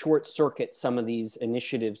sort of short circuit some of these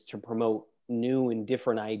initiatives to promote new and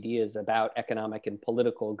different ideas about economic and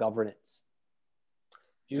political governance.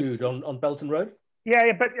 Jude, on Belt and Road?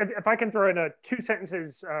 Yeah, but if I can throw in two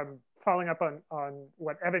sentences following up on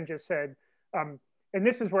what Evan just said, and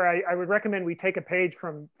this is where I would recommend we take a page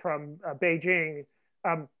from Beijing.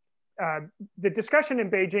 The discussion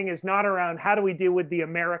in Beijing is not around how do we deal with the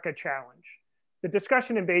America challenge. The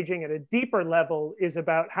discussion in Beijing at a deeper level is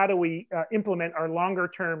about how do we implement our longer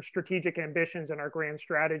term strategic ambitions and our grand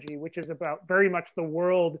strategy, which is about very much the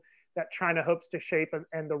world that China hopes to shape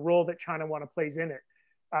and the role that China want to play in it.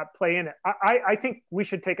 I think we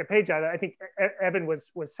should take a page out of it. I think Evan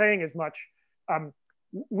was saying as much.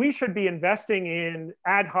 We should be investing in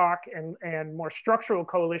ad hoc and more structural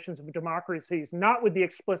coalitions of democracies, not with the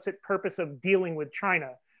explicit purpose of dealing with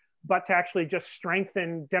China, but to actually just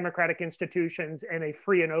strengthen democratic institutions and a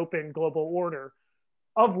free and open global order,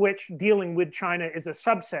 of which dealing with China is a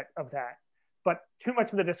subset of that. But too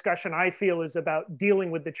much of the discussion, I feel, is about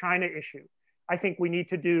dealing with the China issue. I think we need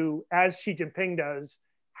to do, as Xi Jinping does,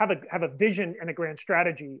 have a vision and a grand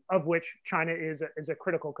strategy, of which China is a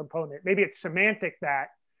critical component. Maybe it's semantic that,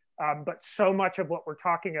 but so much of what we're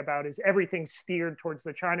talking about is everything steered towards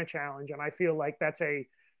the China challenge. And I feel like that's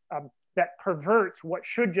that perverts what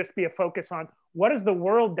should just be a focus on what is the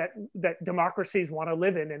world that democracies want to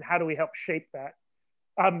live in and how do we help shape that.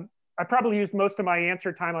 I probably used most of my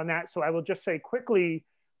answer time on that, so I will just say quickly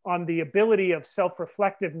on the ability of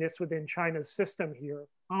self-reflectiveness within China's system here.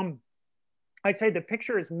 I'd say the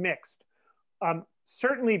picture is mixed.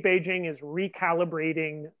 Certainly Beijing is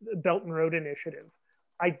recalibrating the Belt and Road Initiative.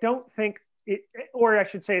 I don't think or I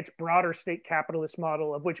should say its broader state capitalist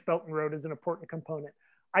model, of which Belt and Road is an important component.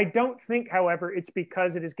 I don't think, however, it's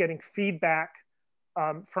because it is getting feedback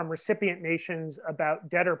from recipient nations about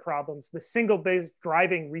debtor problems. The single biggest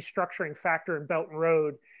driving restructuring factor in Belt and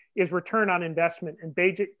Road is return on investment. And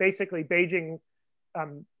basically Beijing,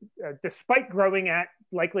 despite growing at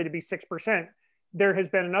likely to be 6%, there has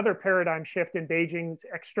been another paradigm shift in Beijing's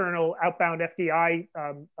external outbound FDI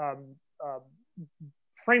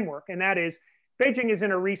framework. And that is Beijing is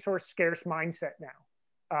in a resource scarce mindset now.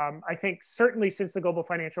 I think certainly since the global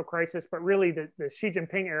financial crisis, but really the Xi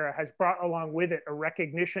Jinping era has brought along with it a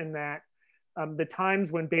recognition that the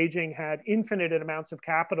times when Beijing had infinite amounts of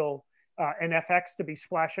capital and FX to be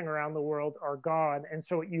splashing around the world are gone. And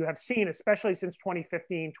so what you have seen, especially since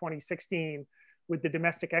 2015, 2016, with the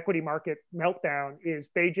domestic equity market meltdown, is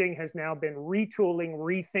Beijing has now been retooling,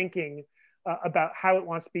 rethinking about how it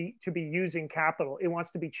wants to be using capital. It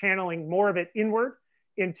wants to be channeling more of it inward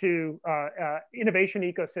into innovation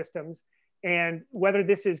ecosystems. And whether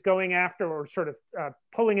this is going after or sort of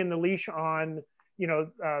pulling in the leash on,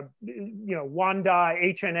 Wanda,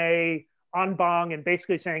 HNA, Anbang, and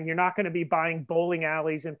basically saying you're not going to be buying bowling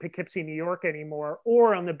alleys in Poughkeepsie, New York anymore,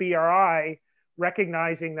 or on the BRI,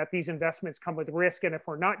 recognizing that these investments come with risk. And if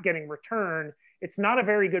we're not getting return, it's not a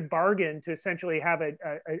very good bargain to essentially have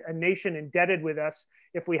a nation indebted with us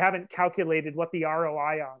if we haven't calculated what the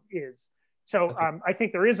ROI on is. So I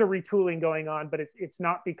think there is a retooling going on, but it's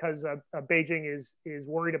not because Beijing is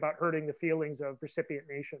worried about hurting the feelings of recipient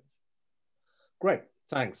nations. Great,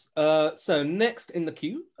 thanks. So next in the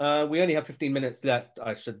queue, we only have 15 minutes left,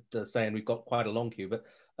 I should say, and we've got quite a long queue,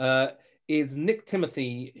 but is Nick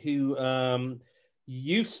Timothy, who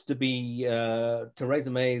used to be Theresa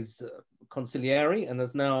May's consigliere and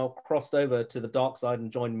has now crossed over to the dark side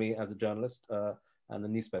and joined me as a journalist and a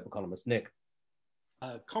newspaper columnist. Nick.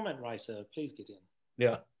 Comment writer, please, Gideon.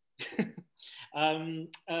 Yeah.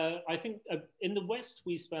 I think in the West,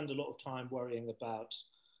 we spend a lot of time worrying about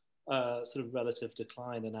sort of relative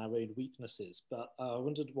decline in our own weaknesses. But I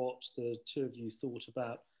wondered what the two of you thought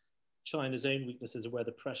about China's own weaknesses and where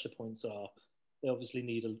the pressure points are. They obviously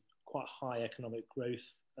need a quite high economic growth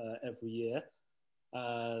every year.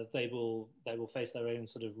 They will face their own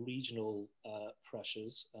sort of regional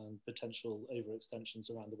pressures and potential overextensions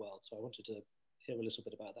around the world. So I wanted to hear a little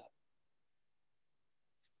bit about that.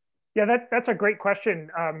 Yeah, that's a great question.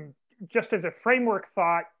 Just as a framework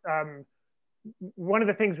thought, one of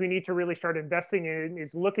the things we need to really start investing in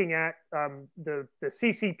is looking at the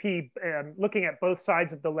CCP, looking at both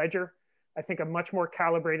sides of the ledger. I think a much more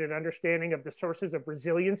calibrated understanding of the sources of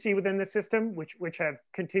resiliency within the system, which have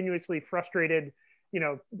continuously frustrated,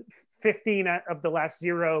 15 of the last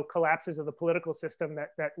 0 collapses of the political system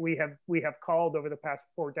that we have called over the past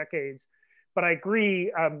 4 decades. But I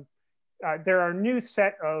agree, there are a new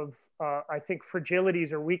set of, I think,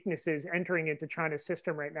 fragilities or weaknesses entering into China's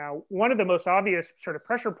system right now. One of the most obvious sort of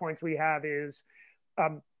pressure points we have is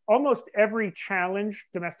almost every challenge,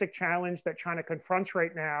 domestic challenge that China confronts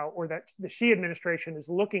right now, or that the Xi administration is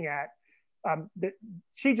looking at,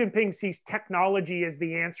 Xi Jinping sees technology as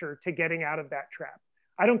the answer to getting out of that trap.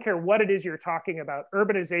 I don't care what it is you're talking about,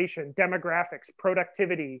 urbanization, demographics,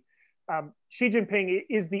 productivity. Xi Jinping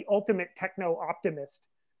is the ultimate techno-optimist.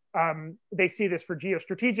 They see this for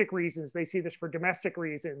geostrategic reasons. They see this for domestic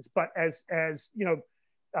reasons. But as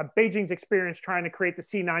Beijing's experience trying to create the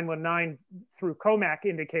C919 through COMAC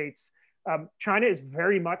indicates, China is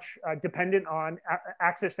very much dependent on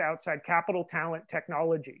access to outside capital, talent,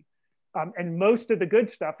 technology. And most of the good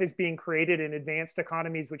stuff is being created in advanced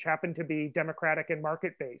economies, which happen to be democratic and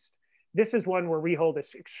market-based. This is one where we hold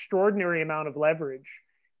this extraordinary amount of leverage.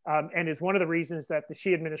 And is one of the reasons that the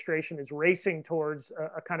Xi administration is racing towards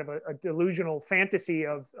a kind of a delusional fantasy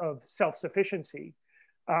of self-sufficiency.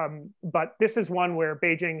 But this is one where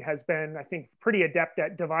Beijing has been, I think, pretty adept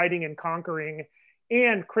at dividing and conquering,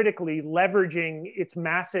 and critically leveraging its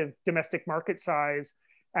massive domestic market size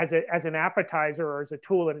as an appetizer or as a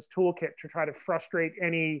tool in its toolkit to try to frustrate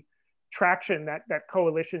any traction that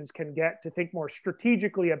coalitions can get, to think more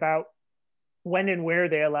strategically about when and where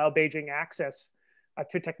they allow Beijing access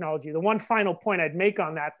to technology. The one final point I'd make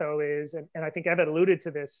on that, though, is, and I think Evan alluded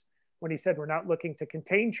to this when he said we're not looking to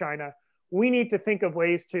contain China, we need to think of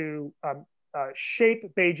ways to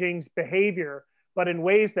shape Beijing's behavior, but in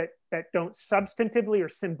ways that don't substantively or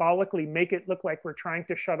symbolically make it look like we're trying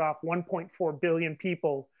to shut off 1.4 billion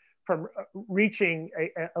people from reaching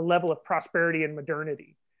a level of prosperity and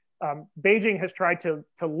modernity. Beijing has tried to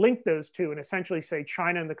link those two and essentially say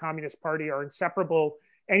China and the Communist Party are inseparable.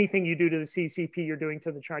 Anything you do to the CCP, you're doing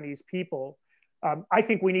to the Chinese people. I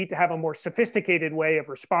think we need to have a more sophisticated way of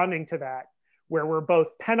responding to that, where we're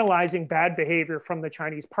both penalizing bad behavior from the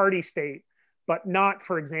Chinese party state, but not,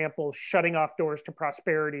 for example, shutting off doors to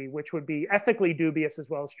prosperity, which would be ethically dubious as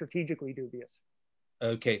well as strategically dubious.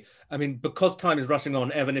 Okay. I mean, because time is rushing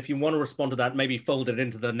on, Evan, if you want to respond to that, maybe fold it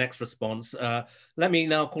into the next response. Let me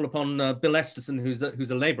now call upon Bill Esterson,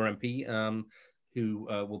 who's a Labour MP, who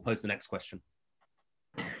will pose the next question.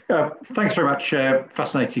 Thanks very much.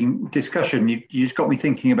 Fascinating discussion. You just got me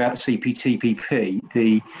thinking about CPTPP.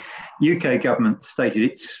 The UK government stated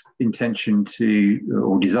its intention to,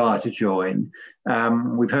 or desire to join.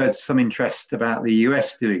 We've heard some interest about the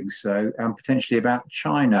US doing so, and potentially about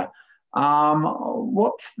China.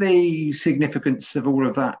 What's the significance of all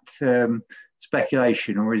of that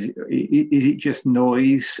speculation, or is it just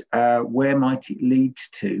noise? Where might it lead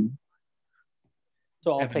to?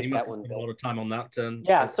 So I'll Evan, take that one, Bill. A lot of time on that.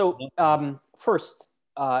 Yeah. So first,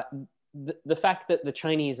 the fact that the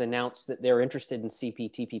Chinese announced that they're interested in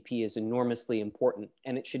CPTPP is enormously important,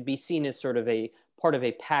 and it should be seen as sort of a part of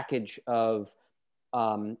a package of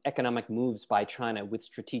economic moves by China with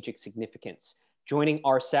strategic significance. Joining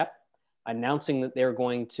RCEP, announcing that they're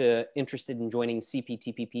interested in joining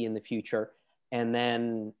CPTPP in the future, and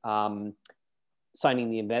then signing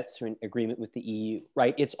the investment agreement with the EU.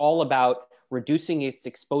 Right? It's all about reducing its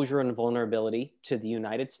exposure and vulnerability to the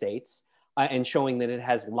United States and showing that it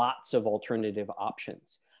has lots of alternative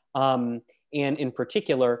options. And in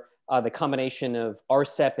particular, the combination of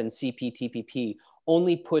RCEP and CPTPP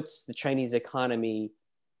only puts the Chinese economy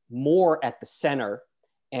more at the center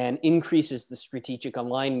and increases the strategic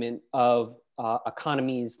alignment of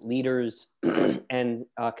economies, leaders, and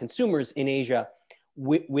consumers in Asia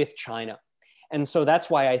with China. And so that's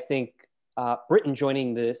why I think Britain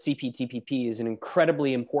joining the CPTPP is an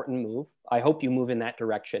incredibly important move. I hope you move in that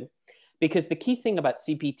direction, because the key thing about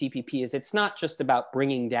CPTPP is it's not just about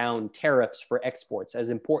bringing down tariffs for exports, as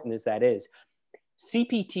important as that is.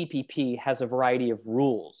 CPTPP has a variety of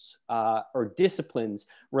rules or disciplines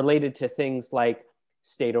related to things like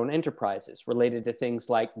state-owned enterprises, related to things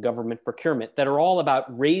like government procurement, that are all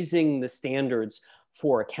about raising the standards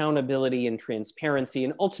for accountability and transparency,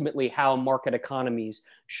 and ultimately how market economies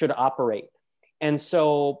should operate. And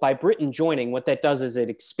so by Britain joining, what that does is it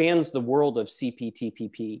expands the world of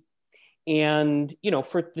CPTPP. And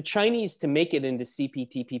for the Chinese to make it into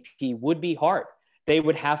CPTPP would be hard. They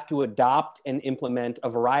would have to adopt and implement a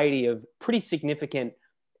variety of pretty significant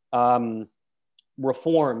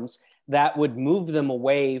reforms that would move them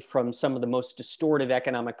away from some of the most distortive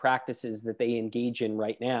economic practices that they engage in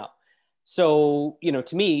right now. So,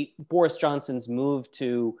 to me, Boris Johnson's move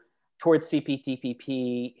towards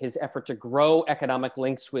CPTPP, his effort to grow economic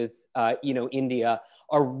links with, India,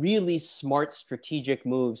 are really smart strategic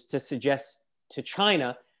moves to suggest to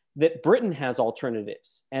China that Britain has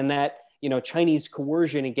alternatives, and that, Chinese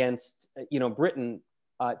coercion against, Britain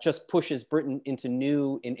just pushes Britain into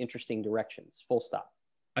new and interesting directions, full stop.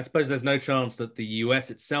 I suppose there's no chance that the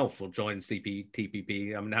US itself will join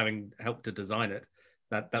CPTPP. I mean, having helped to design it.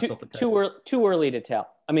 That's off the table. Too early to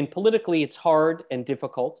tell. I mean, politically, it's hard and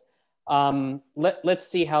difficult. Let's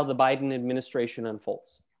see how the Biden administration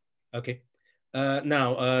unfolds. Okay.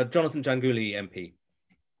 Now, Jonathan Ganguly, MP.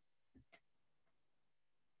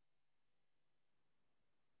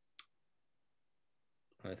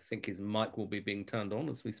 I think his mic will be being turned on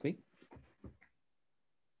as we speak.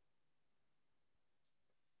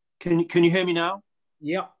 Can you hear me now?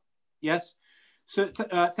 Yeah. Yes. So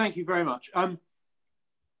thank you very much.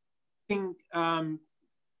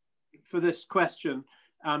 For this question,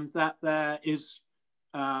 that there is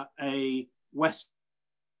a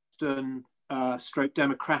Western stroke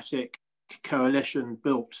democratic coalition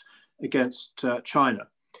built against China.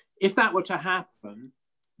 If that were to happen,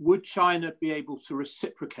 would China be able to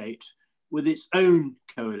reciprocate with its own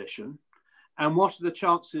coalition? And what are the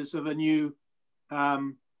chances of a new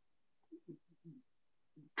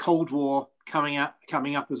Cold War coming up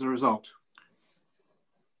as a result?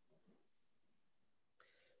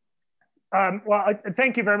 Well,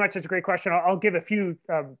 thank you very much. It's a great question. I'll give a few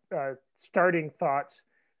starting thoughts.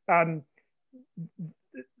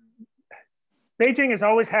 Beijing has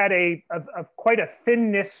always had quite a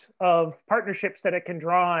thinness of partnerships that it can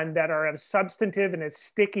draw on that are as substantive and as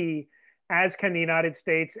sticky as can the United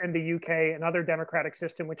States and the UK and other democratic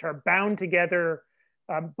systems, which are bound together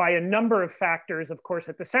by a number of factors. Of course,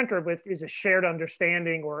 at the center of it is a shared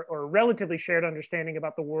understanding or relatively shared understanding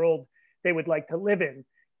about the world they would like to live in.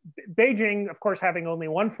 Beijing, of course, having only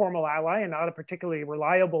one formal ally and not a particularly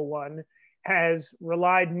reliable one, has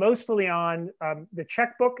relied mostly on the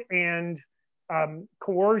checkbook and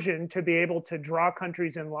coercion to be able to draw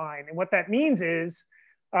countries in line. And what that means is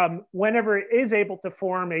whenever it is able to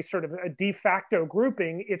form a sort of a de facto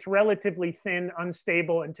grouping, it's relatively thin,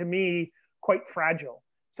 unstable, and to me, quite fragile.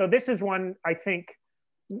 So this is one, I think,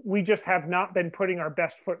 we just have not been putting our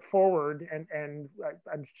best foot forward, and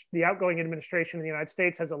the outgoing administration in the United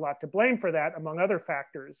States has a lot to blame for that, among other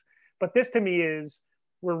factors. But this to me is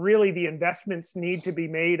where really the investments need to be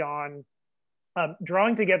made on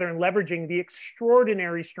drawing together and leveraging the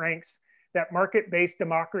extraordinary strengths that market-based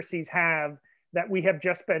democracies have that we have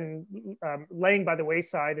just been laying by the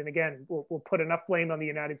wayside. And again, we'll put enough blame on the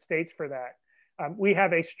United States for that. We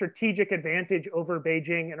have a strategic advantage over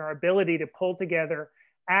Beijing in our ability to pull together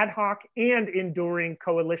ad hoc and enduring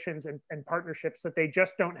coalitions and partnerships that they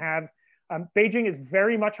just don't have. Beijing is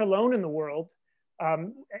very much alone in the world,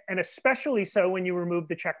 and especially so when you remove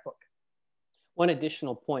the checkbook. One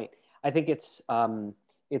additional point, I think it's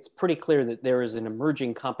pretty clear that there is an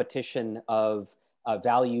emerging competition of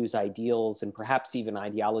values, ideals, and perhaps even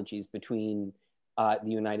ideologies between the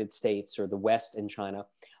United States or the West and China.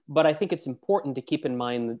 But I think it's important to keep in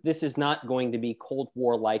mind that this is not going to be Cold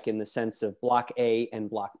War-like in the sense of Bloc A and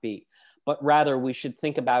Bloc B, but rather we should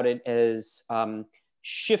think about it as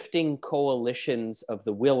shifting coalitions of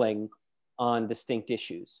the willing on distinct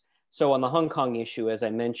issues. So on the Hong Kong issue, as I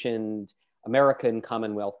mentioned, America and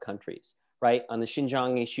Commonwealth countries, right? On the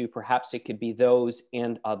Xinjiang issue, perhaps it could be those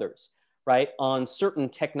and others, right? On certain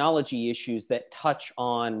technology issues that touch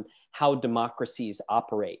on how democracies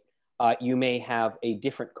operate, you may have a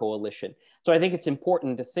different coalition. So I think it's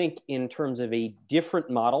important to think in terms of a different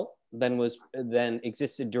model than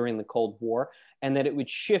existed during the Cold War, and that it would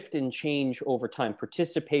shift and change over time.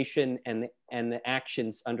 Participation and the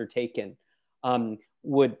actions undertaken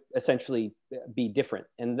would essentially be different.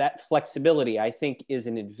 And that flexibility, I think, is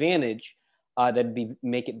an advantage that'd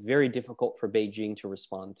make it very difficult for Beijing to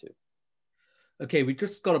respond to. Okay, we've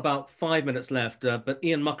just got about 5 minutes left, but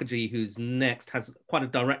Ian Mukherjee, who's next, has quite a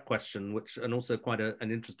direct question, and also quite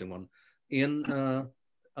an interesting one. Ian,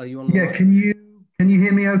 are you on the line? Can you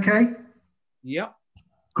hear me okay? Yeah.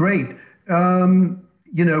 Great.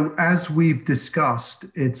 You know, as we've discussed,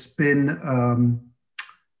 it's been,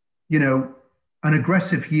 you know, an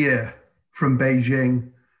aggressive year from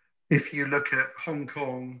Beijing. If you look at Hong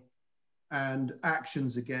Kong and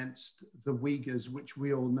actions against the Uyghurs, which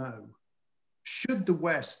we all know. Should the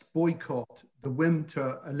West boycott the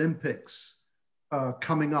Winter Olympics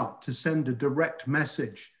coming up to send a direct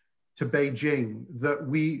message to Beijing that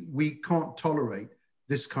we can't tolerate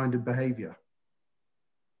this kind of behavior?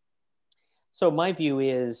 So my view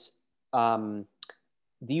is the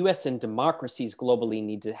US and democracies globally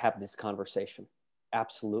need to have this conversation,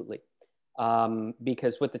 absolutely.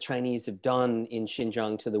 Because what the Chinese have done in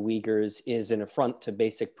Xinjiang to the Uyghurs is an affront to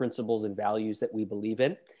basic principles and values that we believe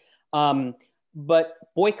in. But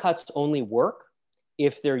boycotts only work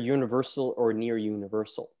if they're universal or near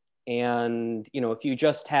universal. And you know, if you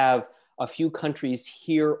just have a few countries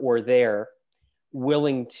here or there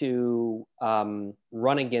willing to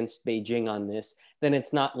run against Beijing on this, then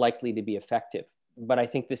it's not likely to be effective. But I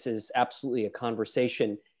think this is absolutely a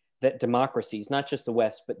conversation that democracies, not just the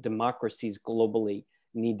West, but democracies globally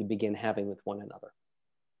need to begin having with one another.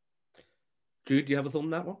 Jude, do you have a thought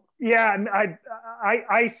on that one? Yeah,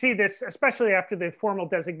 I see this, especially after the formal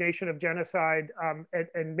designation of genocide,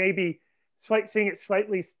 and maybe seeing it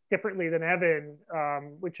slightly differently than Evan,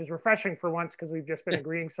 which is refreshing for once because we've just been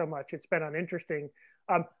agreeing so much. It's been uninteresting.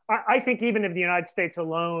 I think even if the United States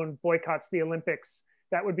alone boycotts the Olympics,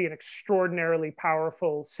 that would be an extraordinarily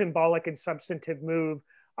powerful, symbolic and substantive move.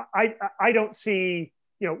 I don't see,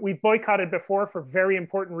 you know, we've boycotted before for very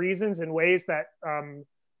important reasons in ways that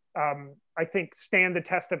I think stand the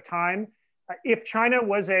test of time. If China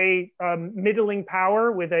was a middling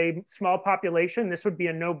power with a small population, this would be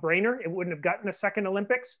a no-brainer. It wouldn't have gotten a second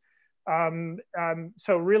Olympics.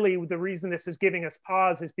 So really the reason this is giving us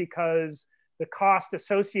pause is because the cost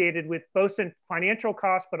associated with both in financial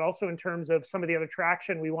costs, but also in terms of some of the other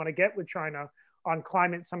traction we want to get with China on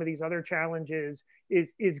climate, some of these other challenges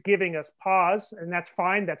is giving us pause. And that's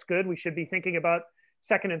fine, that's good. We should be thinking about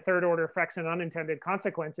second and third order effects and unintended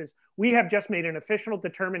consequences. We have just made an official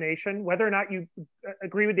determination, whether or not you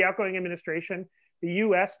agree with the outgoing administration, the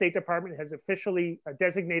US State Department has officially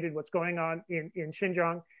designated what's going on in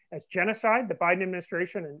Xinjiang as genocide. The Biden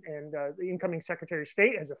administration and the incoming Secretary of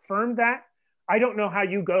State has affirmed that. I don't know how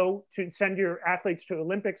you go to send your athletes to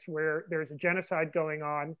Olympics where there's a genocide going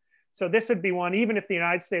on. So this would be one, even if the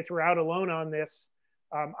United States were out alone on this,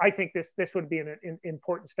 I think this would be an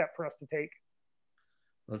important step for us to take.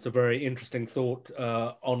 That's a very interesting thought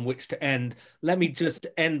on which to end. Let me just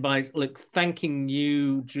end by thanking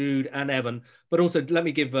you, Jude and Evan, but also let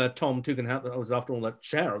me give Tom Tugendhat, that was after all the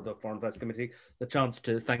chair of the Foreign Affairs Committee, the chance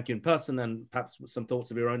to thank you in person and perhaps some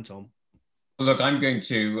thoughts of your own, Tom. Look, I'm going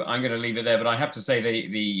to leave it there, but I have to say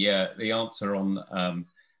the answer on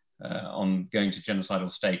going to genocidal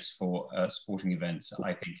states for sporting events,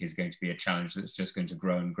 I think, is going to be a challenge that's just going to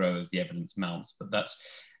grow and grow as the evidence mounts. But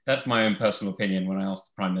that's my own personal opinion. When I asked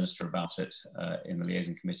the Prime Minister about it in the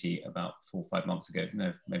liaison committee about 4 or 5 months ago,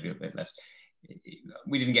 no, maybe a bit less,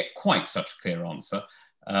 we didn't get quite such a clear answer.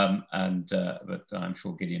 But I'm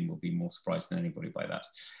sure Gideon will be more surprised than anybody by that.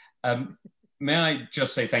 May I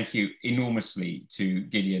just say thank you enormously to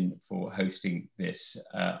Gideon for hosting this.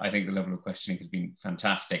 I think the level of questioning has been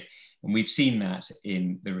fantastic, and we've seen that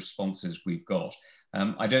in the responses we've got.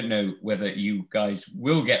 I don't know whether you guys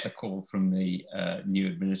will get the call from the new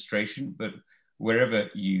administration, but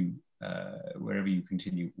wherever you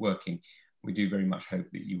continue working, we do very much hope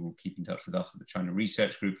that you will keep in touch with us at the China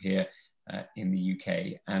Research Group here in the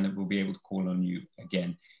UK, and that we'll be able to call on you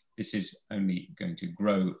again. This is only going to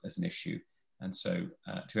grow as an issue. And so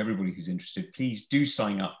to everybody who's interested, please do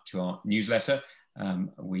sign up to our newsletter.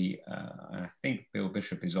 I think Bill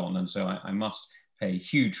Bishop is on, and so I must pay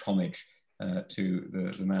huge homage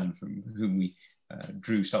to the man from whom we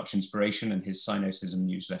drew such inspiration, and his Sinocism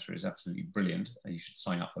newsletter is absolutely brilliant. You should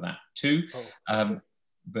sign up for that too.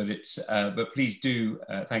 But please do,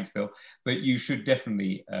 thanks Bill, but you should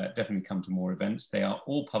definitely come to more events. They are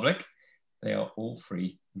all public, they are all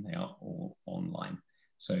free, and they are all online.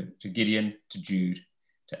 So to Gideon, to Jude,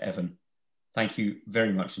 to Evan, thank you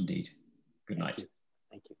very much indeed. Good night.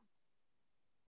 Thank you.